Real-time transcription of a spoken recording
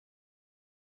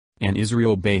An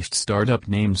Israel-based startup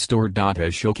named StoreDot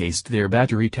has showcased their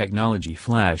battery technology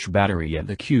FlashBattery at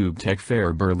the Cube Tech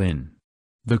Fair Berlin.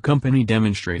 The company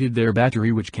demonstrated their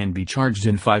battery, which can be charged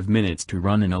in 5 minutes to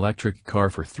run an electric car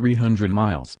for 300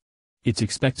 miles. It's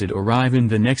expected to arrive in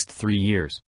the next 3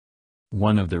 years.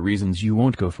 One of the reasons you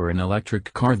won't go for an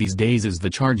electric car these days is the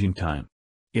charging time.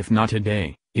 If not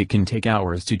today, it can take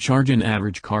hours to charge an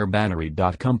average car.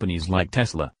 Battery.Companies like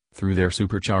Tesla, through their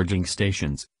supercharging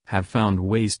stations, have found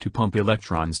ways to pump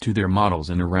electrons to their models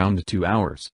in around 2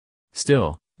 hours.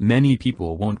 Still, many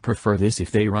people won't prefer this if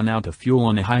they run out of fuel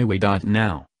on a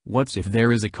highway.Now. What's if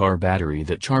there is a car battery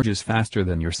that charges faster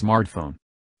than your smartphone?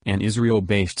 An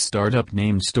Israel-based startup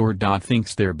named StoreDot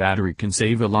thinks their battery can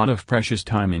save a lot of precious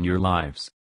time in your lives.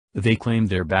 They claim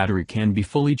their battery can be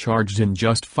fully charged in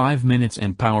just 5 minutes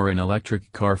and power an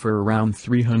electric car for around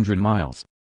 300 miles.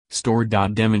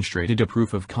 StoreDot demonstrated a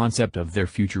proof of concept of their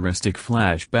futuristic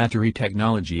FlashBattery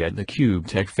technology at the Cube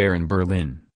Tech Fair in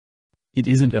Berlin. It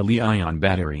isn't a Li-ion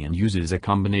battery and uses a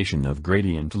combination of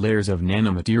gradient layers of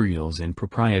nanomaterials and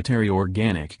proprietary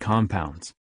organic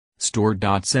compounds.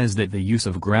 StoreDot says that the use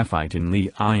of graphite in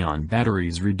Li-ion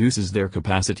batteries reduces their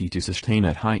capacity to sustain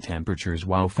at high temperatures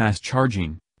while fast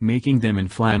charging, making them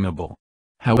inflammable.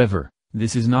 However,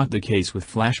 this is not the case with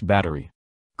FlashBattery.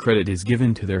 Credit is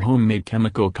given to their homemade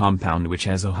chemical compound, which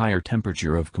has a higher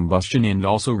temperature of combustion and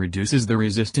also reduces the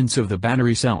resistance of the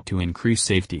battery cell to increase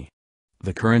safety.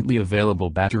 The currently available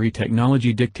battery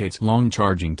technology dictates long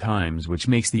charging times, which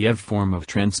makes the EV form of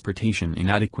transportation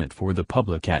inadequate for the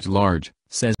public at large,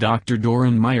 says Dr.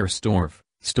 Doron Myersdorf,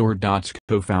 StoreDot's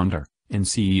co-founder and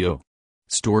CEO.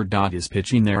 StoreDot is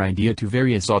pitching their idea to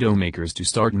various automakers to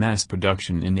start mass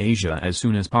production in Asia as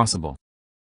soon as possible.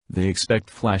 They expect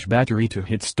FlashBattery to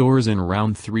hit stores in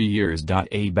around 3 years.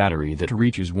 A battery that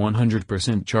reaches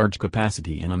 100% charge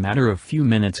capacity in a matter of few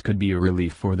minutes could be a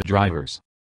relief for the drivers.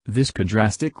 This could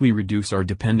drastically reduce our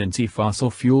dependency on fossil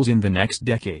fuels in the next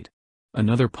decade.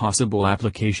 Another possible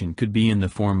application could be in the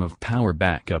form of power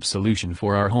backup solution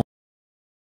for our home.